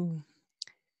you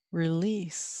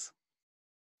release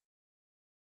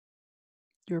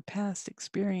your past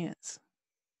experience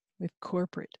with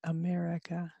corporate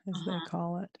America, as they Uh-huh.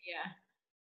 call it, Yeah.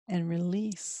 and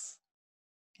release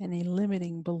any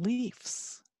limiting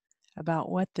beliefs about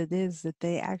what it is that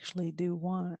they actually do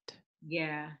want,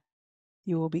 Yeah.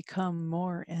 you will become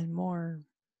more and more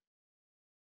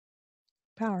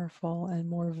powerful and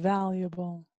more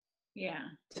valuable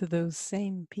Yeah. to those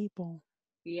same people.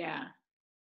 Yeah.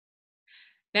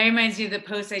 That reminds me of the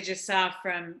post I just saw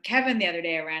from Kevin the other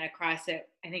day. I ran across it.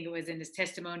 I think it was in his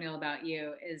testimonial about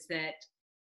you, is that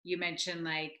you mentioned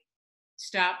like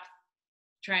stop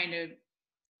trying to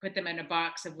put them in a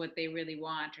box of what they really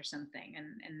want or something.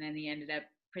 And then he ended up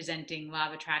presenting law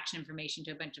of attraction information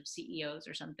to a bunch of CEOs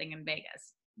or something in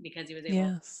Vegas because he was able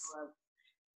to Yes.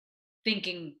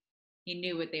 thinking he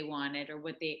knew what they wanted or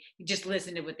what they he just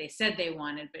listened to what they said they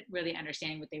wanted, but really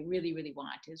understanding what they really, really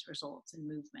want is results and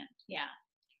movement. Yeah.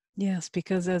 Yes,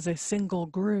 because as a single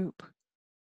group,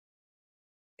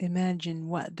 imagine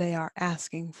what they are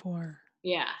asking for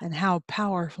Yeah. and how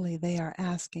powerfully they are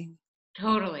asking.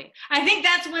 Totally. I think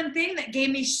that's one thing that gave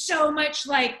me so much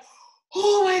like,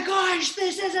 oh my gosh,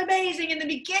 this is amazing in the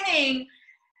beginning.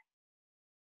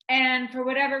 And for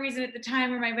whatever reason at the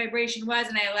time where my vibration was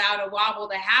and I allowed a wobble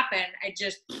to happen, I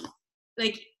just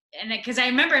like, and because I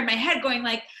remember in my head going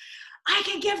like, I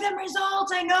can give them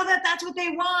results. I know that that's what they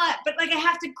want. But like, I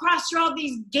have to cross through all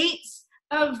these gates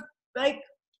of like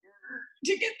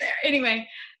to get there. Anyway,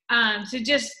 so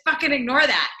just fucking ignore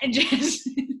that and just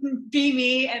be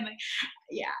me. And like,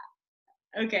 yeah.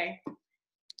 Okay.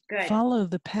 Good. Follow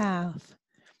the path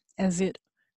as it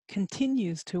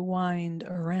continues to wind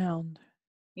around.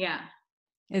 Yeah.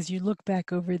 As you look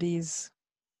back over these,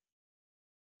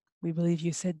 we believe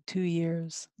you said 2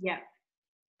 years, Yeah.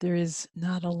 there is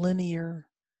not a linear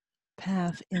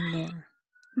path in there.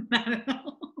 I don't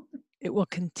know. It will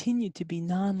continue to be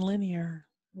non-linear.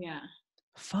 Yeah.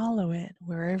 Follow it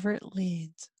wherever it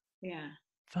leads. Yeah.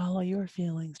 Follow your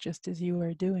feelings just as you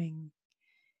are doing.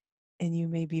 And you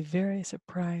may be very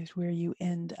surprised where you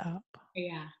end up.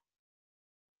 Yeah.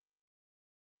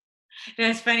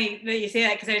 That's funny that you say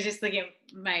that, because I was just looking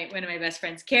at one of my best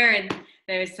friends, Karen,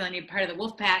 that I was telling you, part of the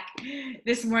Wolf Pack.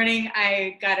 This morning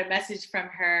I got a message from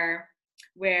her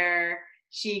where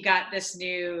she got this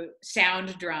new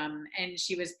sound drum and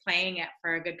she was playing it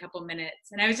for a good couple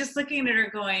minutes. And I was just looking at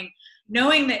her going,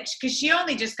 knowing that, because she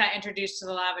only just got introduced to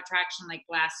the law of attraction like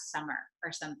last summer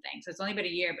or something. So it's only been a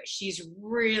year, but she's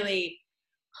really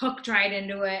hooked right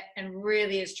into it and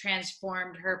really has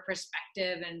transformed her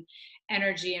perspective and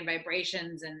energy and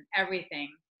vibrations and everything.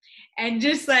 And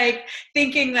just like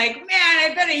thinking like, man,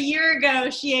 I bet a year ago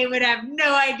she would have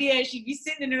no idea. She'd be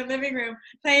sitting in her living room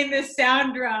playing this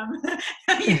sound drum.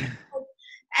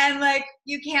 And like,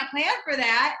 you can't plan for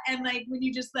that. And like, when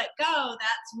you just let go,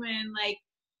 that's when like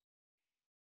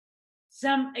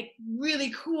some like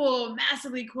really cool,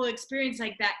 massively cool experience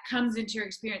like that comes into your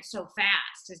experience so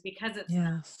fast, is because it's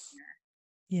Yes.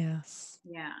 Yes.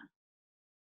 Yeah.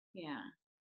 Yeah.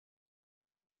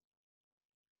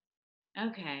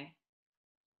 Okay.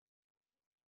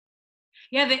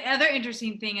 Yeah, the other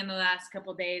interesting thing in the last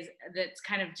couple of days that's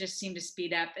kind of just seemed to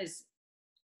speed up is,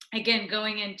 again,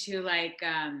 going into like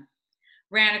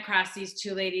ran across these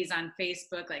two ladies on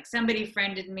Facebook. Like somebody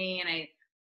friended me and I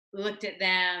looked at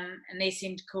them and they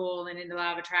seemed cool and into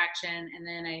law of attraction. And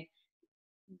then I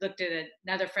looked at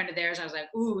another friend of theirs. I was like,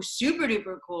 ooh, super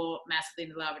duper cool, massively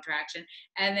into law of attraction.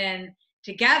 And then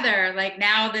together, like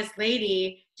now this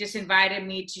lady just invited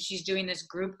me to, she's doing this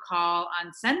group call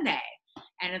on Sunday.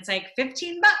 And it's like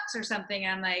 $15 or something.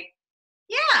 And I'm like,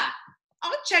 yeah,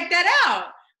 I'll check that out.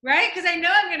 Right? Because I know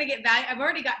I'm going to get value. I've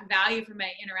already gotten value from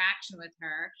my interaction with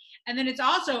her. And then it's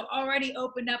also already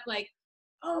opened up like,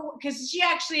 oh, because she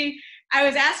actually, I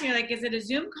was asking her, like, is it a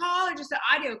Zoom call or just an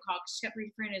audio call? Because she kept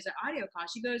referring to it as an audio call.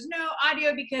 She goes, no,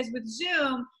 audio, because with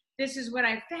Zoom, this is what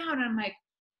I found. And I'm like,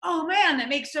 oh man, that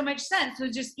makes so much sense. So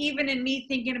just even in me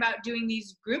thinking about doing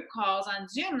these group calls on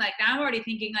Zoom, like now I'm already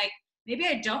thinking like, maybe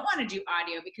I don't want to do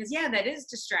audio because yeah, that is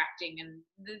distracting. And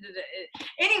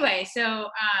anyway, so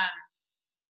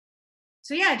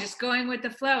yeah, just going with the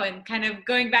flow and kind of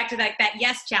going back to like that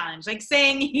yes challenge, like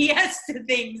saying yes to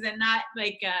things and not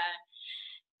like,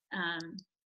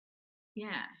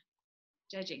 yeah,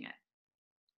 judging it.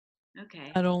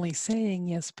 Okay. Not only saying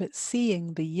yes, but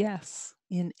seeing the yes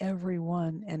in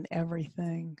everyone and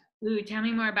everything. Ooh, tell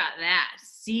me more about that.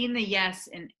 Seeing the yes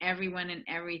in everyone and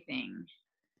everything.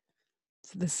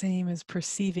 It's the same as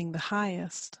perceiving the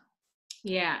highest.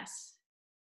 Yes.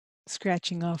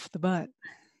 Scratching off the butt.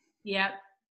 Yep.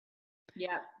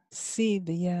 Yep. See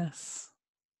the yes.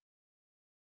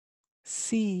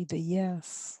 See the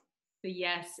yes. The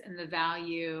yes and the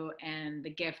value and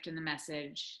the gift and the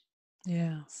message.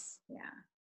 Yes. Yeah.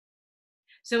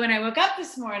 So when I woke up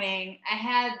this morning, I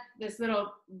had this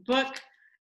little book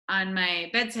on my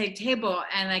bedside table,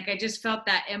 and like I just felt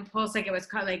that impulse, like it was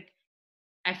called, like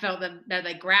I felt that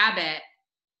like grab it,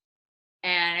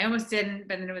 and I almost didn't,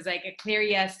 but then it was like a clear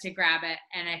yes to grab it,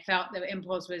 and I felt the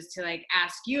impulse was to like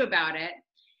ask you about it.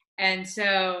 And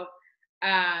so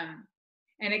and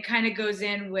it kind of goes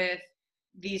in with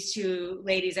these two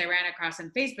ladies I ran across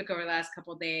on Facebook over the last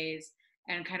couple of days,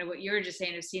 and kind of what you were just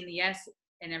saying of seeing the yes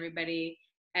in everybody.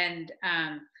 And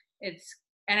I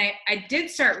did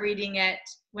start reading it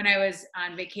when I was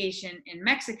on vacation in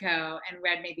Mexico and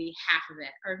read maybe half of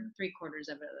it or 3/4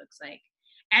 of it, it looks like.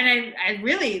 And I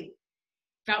really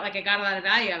felt like I got a lot of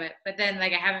value of it, but then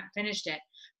like I haven't finished it.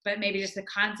 But maybe just the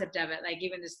concept of it, like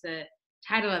even just the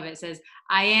title of it says,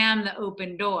 I am the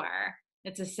open door.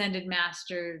 It's Ascended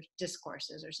Master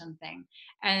Discourses or something.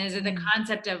 And is it the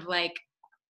concept of like,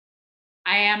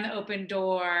 I am the open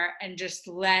door, and just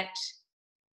let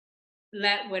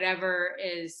whatever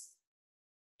is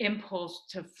impulse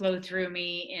to flow through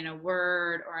me in a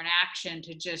word or an action,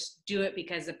 to just do it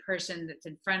because the person that's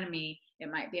in front of me,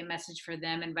 it might be a message for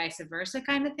them and vice versa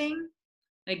kind of thing.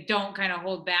 Like don't kind of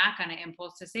hold back on an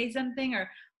impulse to say something.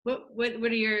 Or what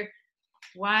are your,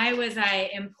 why was I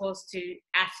impulse to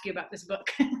ask you about this book?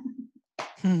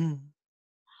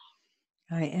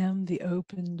 I am the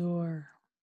open door.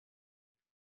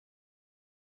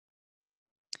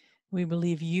 We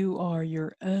believe you are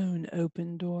your own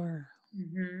open door.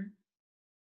 Mm-hmm.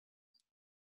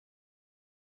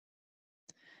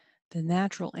 The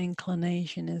natural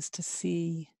inclination is to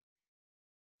see,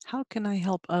 how can I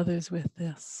help others with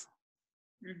this?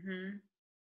 Mm-hmm.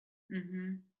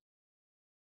 Mm-hmm.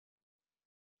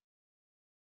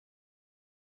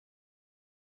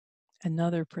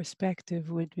 Another perspective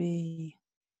would be,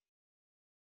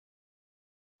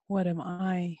 what am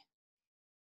I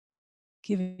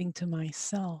giving to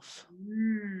myself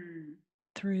Mm.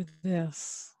 through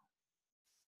this?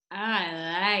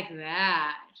 I like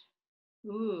that.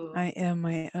 Ooh, I am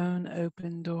my own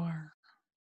open door.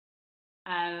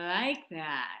 I like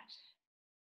that.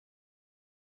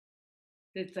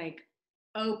 It's like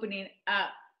opening up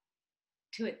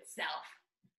to itself.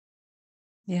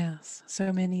 Yes,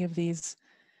 so many of these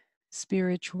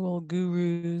spiritual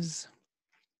gurus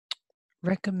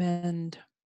recommend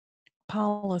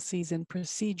policies and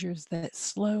procedures that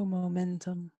slow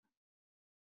momentum,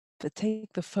 that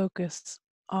take the focus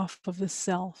off of the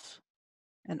self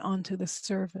and onto the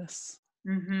service.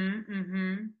 Mm-hmm.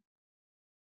 Mm-hmm.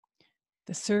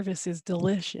 The service is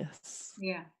delicious,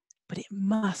 Yeah. but it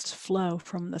must flow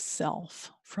from the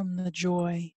self, from the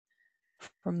joy,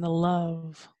 from the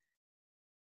love,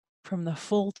 from the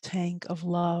full tank of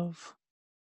love.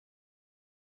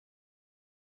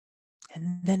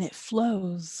 And then it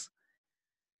flows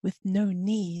with no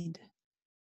need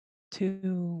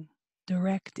to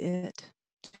direct it,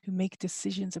 to make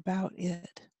decisions about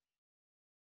it.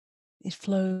 It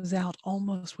flows out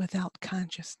almost without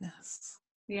consciousness.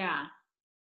 Yeah.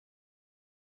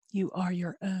 You are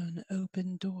your own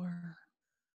open door.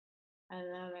 I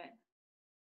love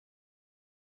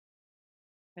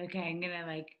it. Okay, I'm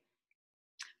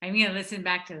gonna listen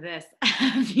back to this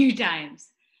a few times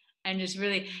and just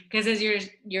really, because as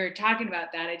you're talking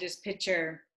about that, I just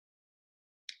picture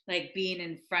like being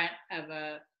in front of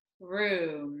a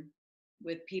room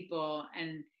with people,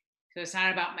 and so it's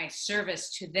not about my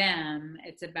service to them,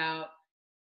 it's about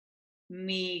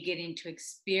me getting to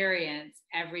experience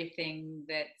everything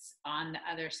that's on the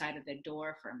other side of the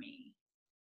door for me.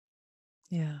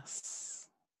 Yes.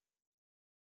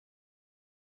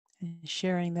 And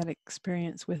sharing that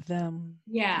experience with them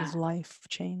Yeah. is life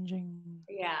changing.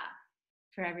 Yeah,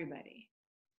 for everybody.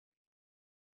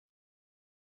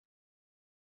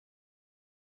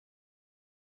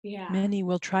 Yeah. Many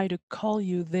will try to call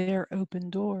you their open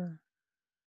door.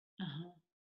 Uh-huh.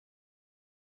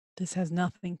 This has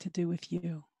nothing to do with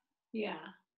you. Yeah.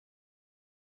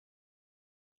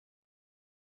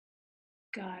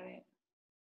 Got it.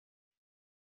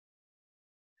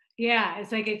 Yeah,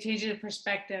 it's like it changes the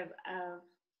perspective of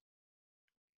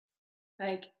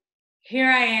like, here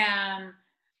I am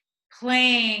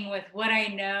playing with what I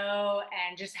know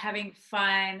and just having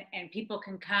fun, and people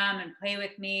can come and play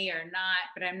with me or not,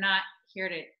 but I'm not here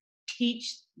to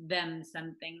teach them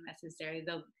something necessarily.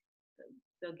 They'll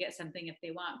get something if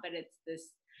they want, but it's this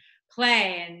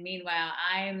play, and meanwhile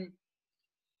I'm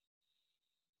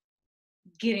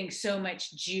getting so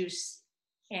much juice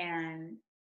and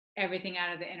everything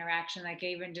out of the interaction. Like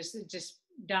even just it just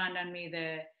dawned on me,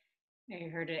 I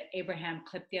heard an Abraham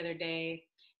clip the other day,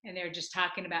 and they were just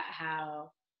talking about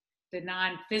how the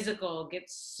non-physical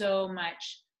gets so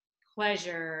much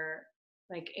pleasure,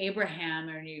 like Abraham,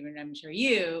 or even I'm sure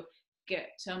you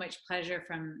get so much pleasure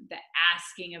from the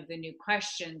asking of the new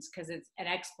questions, because it's an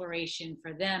exploration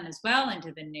for them as well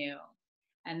into the new.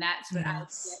 And that's what I get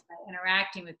Yes, by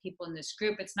interacting with people in this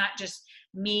group. It's not just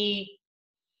me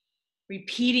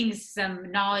repeating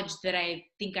some knowledge that I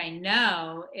think I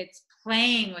know. It's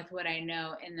playing with what I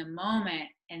know in the moment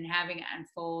and having it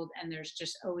unfold. And there's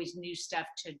just always new stuff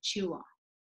to chew on.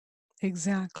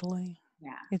 exactly.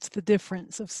 Yeah. It's the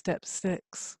difference of step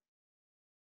 6.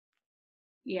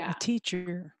 Yeah. A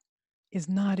teacher is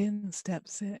not in step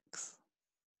 6.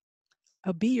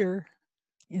 A beer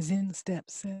is in step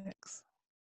 6.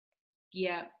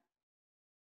 Yep.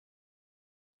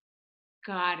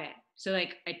 Got it. So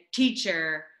like a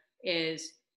teacher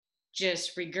is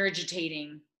just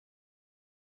regurgitating,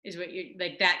 is what you're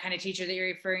like, that kind of teacher that you're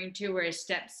referring to, whereas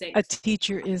step A 6.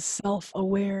 teacher is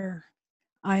self-aware.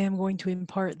 I am going to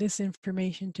impart this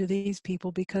information to these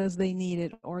people because they need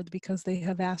it or because they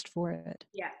have asked for it.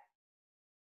 Yeah.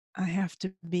 I have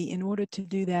to be, in order to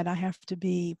do that, I have to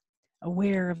be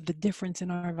aware of the difference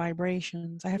in our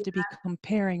vibrations. I have to be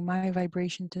comparing my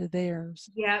vibration to theirs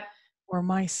Yep. or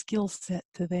my skill set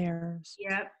to theirs.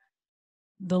 Yep.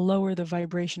 The lower the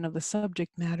vibration of the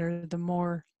subject matter, the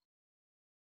more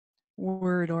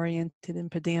word-oriented and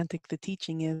pedantic the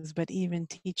teaching is, but even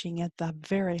teaching at the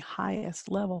very highest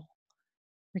level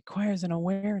requires an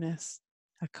awareness,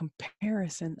 a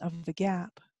comparison of the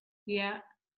gap. Yeah.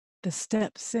 The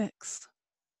step 6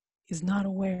 is not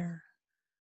aware,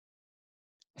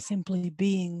 simply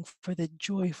being for the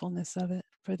joyfulness of it,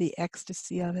 for the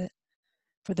ecstasy of it,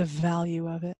 for the value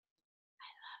of it,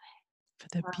 for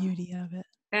the beauty of it.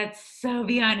 That's so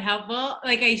beyond helpful.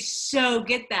 Like, I so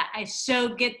get that. I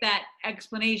so get that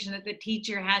explanation that the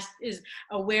teacher is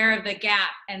aware of the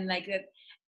gap, and like that,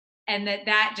 and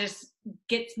that just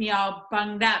gets me all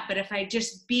bunged up. But if I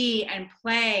just be and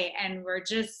play, and we're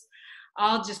just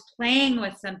all just playing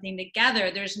with something together,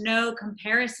 there's no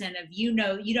comparison of, you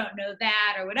don't know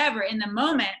that or whatever. In the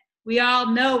moment, we all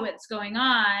know what's going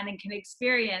on and can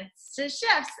experience the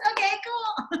shifts. Okay,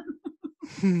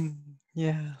 cool.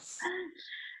 Yes.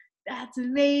 That's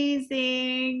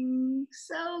amazing.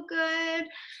 So good.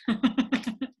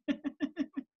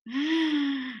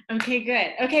 Okay,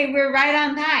 good. Okay, we're right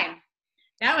on time.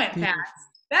 That went Beautiful. fast.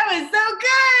 That was so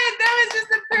good. That was just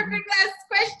the perfect last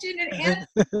question and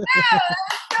answer. Wow, that was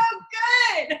so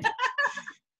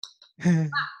good.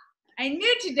 I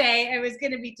knew today was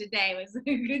going to be today. It was a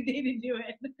good day to do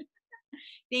it.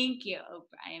 Thank you,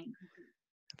 Oprah. I am complete.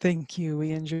 Thank you.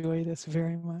 We enjoy this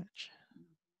very much.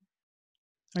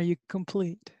 Are you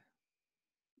complete?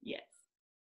 Yes.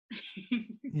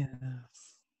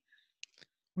 Yes.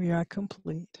 We are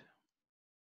complete.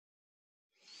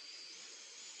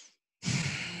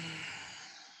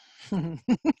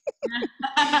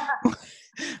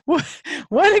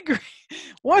 what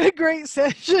a great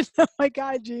session. Oh my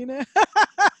God, Gina.